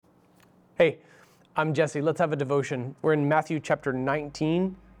Hey, I'm Jesse. Let's have a devotion. We're in Matthew chapter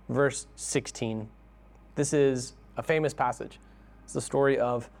 19, verse 16. This is a famous passage. It's the story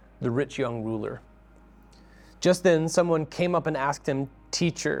of the rich young ruler. Just then, someone came up and asked him,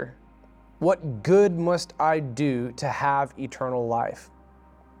 "Teacher, what good must I do to have eternal life?"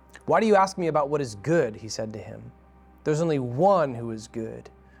 "Why do you ask me about what is good?" he said to him. "There's only one who is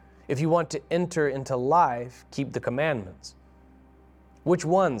good. If you want to enter into life, keep the commandments." "Which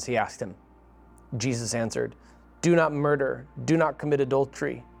ones?" he asked him. Jesus answered, "Do not murder, do not commit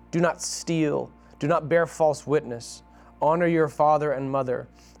adultery, do not steal, do not bear false witness, honor your father and mother,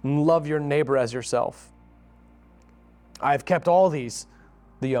 and love your neighbor as yourself." "I have kept all these,"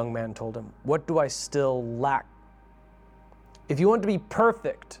 the young man told him. "What do I still lack?" "If you want to be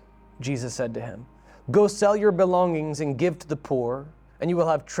perfect," Jesus said to him, "go sell your belongings and give to the poor, and you will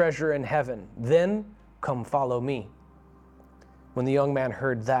have treasure in heaven. Then come follow me." When the young man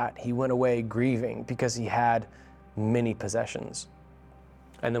heard that, he went away grieving because he had many possessions.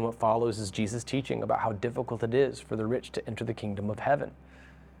 And then what follows is Jesus teaching about how difficult it is for the rich to enter the kingdom of heaven.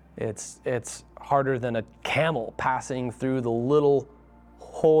 It's harder than a camel passing through the little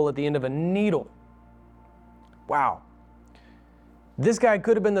hole at the end of a needle. Wow. This guy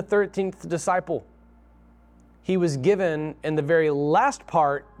could have been the 13th disciple. He was given in the very last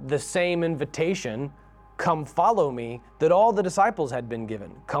part the same invitation, "Come follow me," that all the disciples had been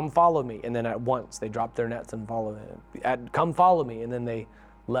given. "Come follow me." And then at once they dropped their nets and followed him. "Come follow me." And then they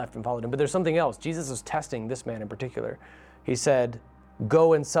left and followed him. But there's something else. Jesus was testing this man in particular. He said,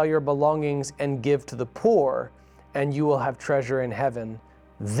 "Go and sell your belongings and give to the poor, and you will have treasure in heaven.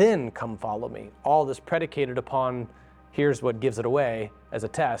 Then come follow me." All this predicated upon, here's what gives it away as a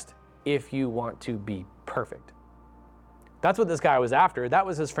test, if you want to be perfect. That's what this guy was after. That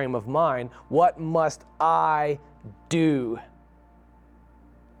was his frame of mind. What must I do?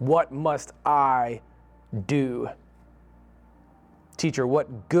 What must I do? "Teacher,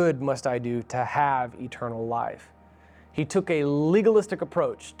 what good must I do to have eternal life?" He took a legalistic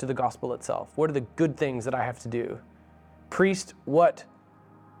approach to the gospel itself. What are the good things that I have to do? "Priest, what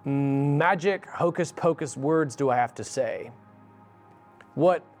magic hocus pocus words do I have to say?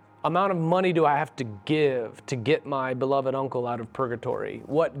 What amount of money do I have to give to get my beloved uncle out of purgatory?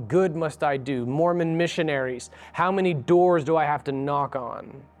 What good must I do? Mormon missionaries, how many doors do I have to knock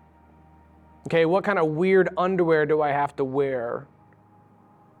on? Okay, what kind of weird underwear do I have to wear?"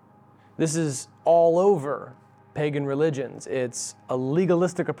 This is all over pagan religions. It's a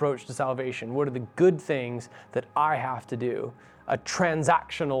legalistic approach to salvation. What are the good things that I have to do? A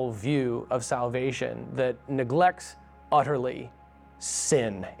transactional view of salvation that neglects utterly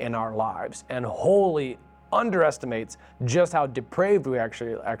sin in our lives and wholly underestimates just how depraved we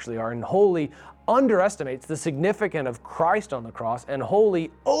actually are, and wholly underestimates the significance of Christ on the cross, and wholly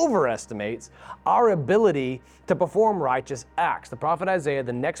overestimates our ability to perform righteous acts. The prophet Isaiah,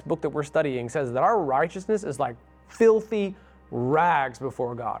 the next book that we're studying, says that our righteousness is like filthy rags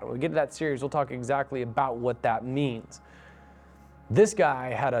before God. When we get to that series, we'll talk exactly about what that means. This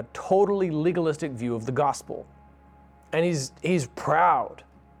guy had a totally legalistic view of the gospel. And he's proud.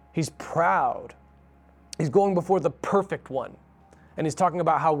 He's proud. He's going before the perfect one. And he's talking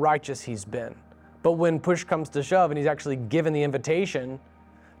about how righteous he's been. But when push comes to shove and he's actually given the invitation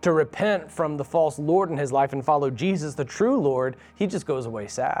to repent from the false Lord in his life and follow Jesus, the true Lord, he just goes away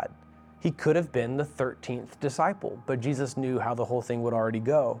sad. He could have been the 13th disciple, but Jesus knew how the whole thing would already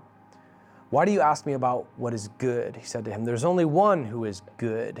go. "Why do you ask me about what is good?" he said to him. "There's only one who is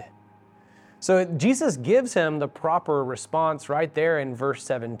good." So Jesus gives him the proper response right there in verse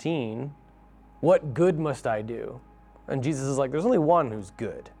 17. What good must I do? And Jesus is like, there's only one who's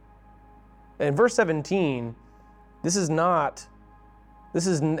good. And in verse 17, in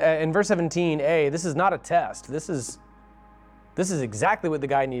verse 17a, this is not a test. This is exactly what the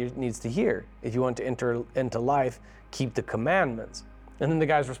guy needs to hear. If you want to enter into life, keep the commandments. And then the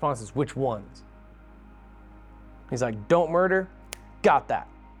guy's response is, which ones? He's like, don't murder, got that.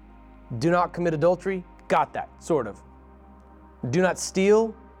 Do not commit adultery, got that, sort of. Do not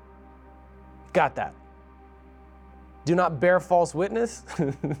steal, got that. Do not bear false witness,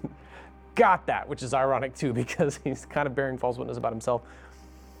 got that, which is ironic too because he's kind of bearing false witness about himself.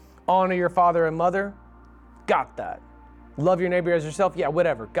 Honor your father and mother, got that. Love your neighbor as yourself, yeah,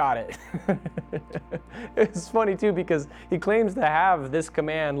 whatever, got it. It's funny too because he claims to have this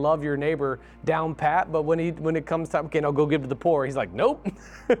command, love your neighbor, down pat, but when it comes time, okay, now go give to the poor, he's like, nope.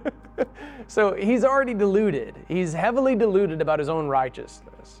 So he's already deluded. He's heavily deluded about his own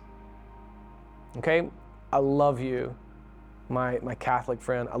righteousness. Okay, I love you, my Catholic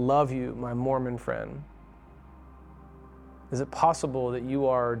friend. I love you, my Mormon friend. Is it possible that you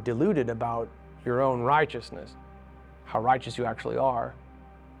are deluded about your own righteousness, how righteous you actually are,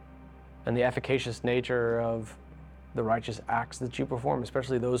 and the efficacious nature of the righteous acts that you perform,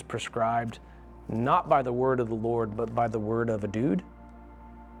 especially those prescribed not by the word of the Lord, but by the word of a dude?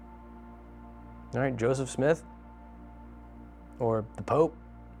 All right, Joseph Smith or the Pope.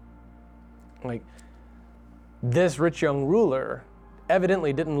 Like, this rich young ruler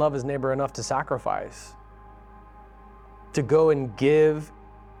evidently didn't love his neighbor enough to sacrifice, to go and give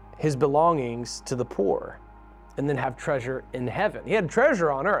his belongings to the poor, and then have treasure in heaven. He had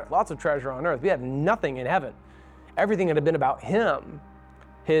treasure on earth, lots of treasure on earth. He had nothing in heaven. Everything had been about him.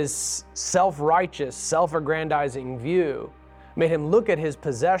 His self-righteous, self-aggrandizing view made him look at his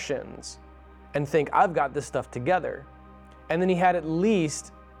possessions and think, I've got this stuff together. And then he had at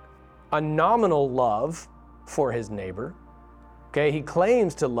least a nominal love for his neighbor. Okay, he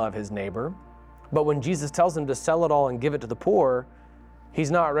claims to love his neighbor, but when Jesus tells him to sell it all and give it to the poor,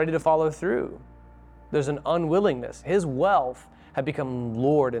 he's not ready to follow through. There's an unwillingness. His wealth had become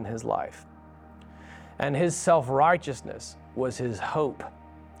Lord in his life. And his self-righteousness was his hope.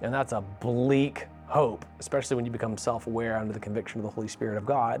 And that's a bleak hope, especially when you become self-aware under the conviction of the Holy Spirit of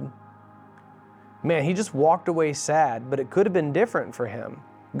God. Man, he just walked away sad, but it could have been different for him.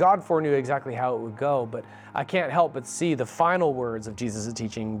 God foreknew exactly how it would go, but I can't help but see the final words of Jesus'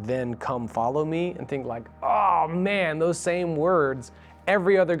 teaching, then come follow me, and think like, oh man, those same words,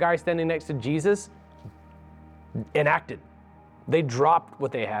 every other guy standing next to Jesus enacted. They dropped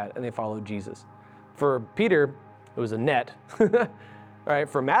what they had and they followed Jesus. For Peter, it was a net. Right?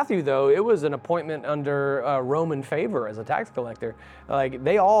 For Matthew, though, it was an appointment under Roman favor as a tax collector. Like,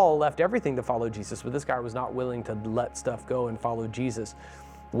 they all left everything to follow Jesus, but this guy was not willing to let stuff go and follow Jesus.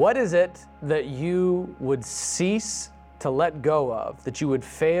 What is it that you would cease to let go of, that you would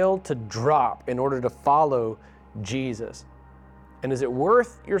fail to drop in order to follow Jesus? And is it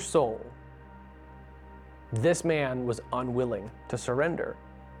worth your soul? This man was unwilling to surrender,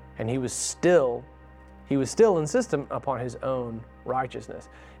 and he was still insistent upon his own righteousness.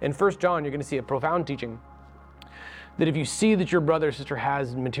 In 1 John, you're going to see a profound teaching that if you see that your brother or sister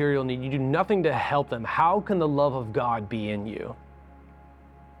has material need, you do nothing to help them, how can the love of God be in you?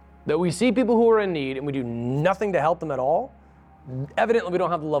 That we see people who are in need and we do nothing to help them at all, evidently we don't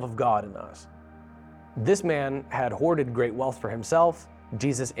have the love of God in us. This man had hoarded great wealth for himself.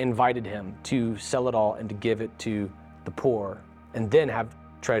 Jesus invited him to sell it all and to give it to the poor, and then have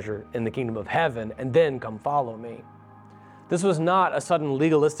treasure in the kingdom of heaven, and then come follow me. This was not a sudden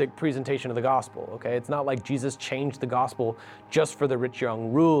legalistic presentation of the gospel, okay? It's not like Jesus changed the gospel just for the rich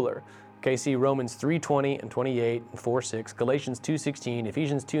young ruler. Okay, see Romans 3:20 and 28 and 4:6, Galatians 2:16,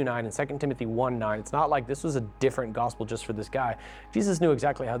 Ephesians 2:9, and 2 Timothy 1:9. It's not like this was a different gospel just for this guy. Jesus knew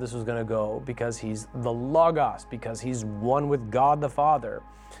exactly how this was going to go because he's the Logos, because he's one with God the Father.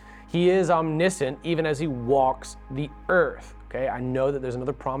 He is omniscient even as he walks the earth. Okay, I know that there's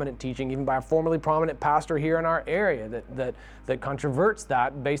another prominent teaching, even by a formerly prominent pastor here in our area, that controverts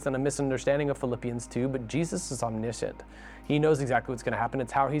that based on a misunderstanding of Philippians 2, but Jesus is omniscient. He knows exactly what's going to happen.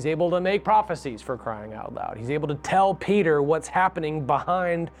 It's how he's able to make prophecies, for crying out loud. He's able to tell Peter what's happening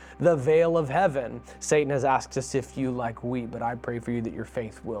behind the veil of heaven. Satan has asked to sift you like wheat, but I pray for you that your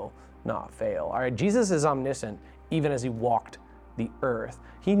faith will not fail. All right, Jesus is omniscient even as he walked the earth.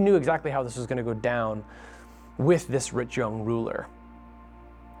 He knew exactly how this was going to go down with this rich young ruler.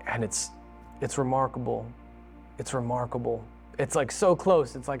 And it's remarkable. It's remarkable. It's like so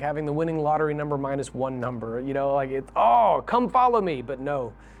close. It's like having the winning lottery number minus one number. You know, like it's, oh, come follow me. But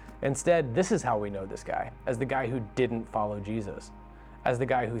no. Instead, this is how we know this guy, as the guy who didn't follow Jesus, as the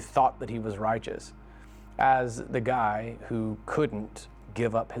guy who thought that he was righteous, as the guy who couldn't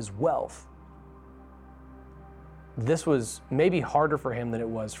give up his wealth. This was maybe harder for him than it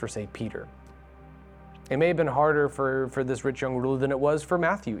was for, say, Peter. It may have been harder for this rich young ruler than it was for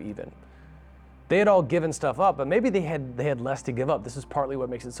Matthew even. They had all given stuff up, but maybe they had less to give up. This is partly what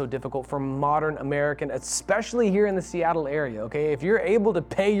makes it so difficult for modern American, especially here in the Seattle area, okay? If you're able to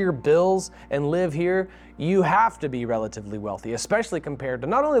pay your bills and live here, you have to be relatively wealthy, especially compared to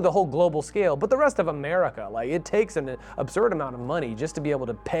not only the whole global scale, but the rest of America. Like, it takes an absurd amount of money just to be able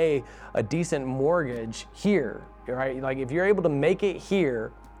to pay a decent mortgage here, right? Like, if you're able to make it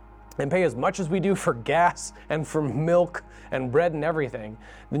here and pay as much as we do for gas and for milk and bread and everything,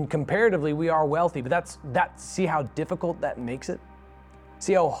 then comparatively we are wealthy. But see how difficult that makes it?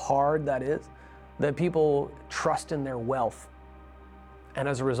 See how hard that is? That people trust in their wealth, and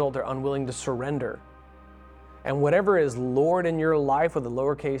as a result they're unwilling to surrender. And whatever is Lord in your life with a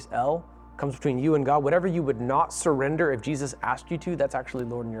lowercase L comes between you and God. Whatever you would not surrender if Jesus asked you to, that's actually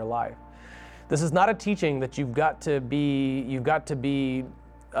Lord in your life. This is not a teaching that you've got to be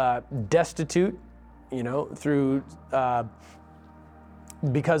destitute, through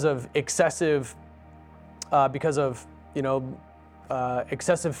because of excessive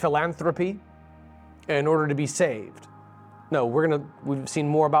philanthropy in order to be saved. No, we've seen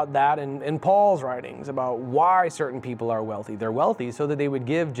more about that in Paul's writings about why certain people are wealthy. They're wealthy so that they would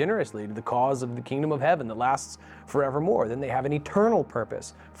give generously to the cause of the kingdom of heaven that lasts forevermore. Then they have an eternal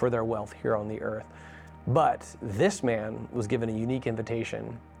purpose for their wealth here on the earth. But this man was given a unique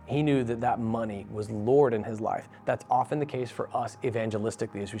invitation. He knew that money was Lord in his life. That's often the case for us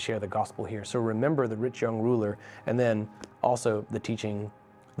evangelistically as we share the gospel here. So remember the rich young ruler, and then also the teaching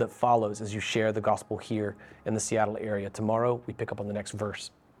that follows as you share the gospel here in the Seattle area. Tomorrow, we pick up on the next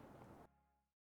verse.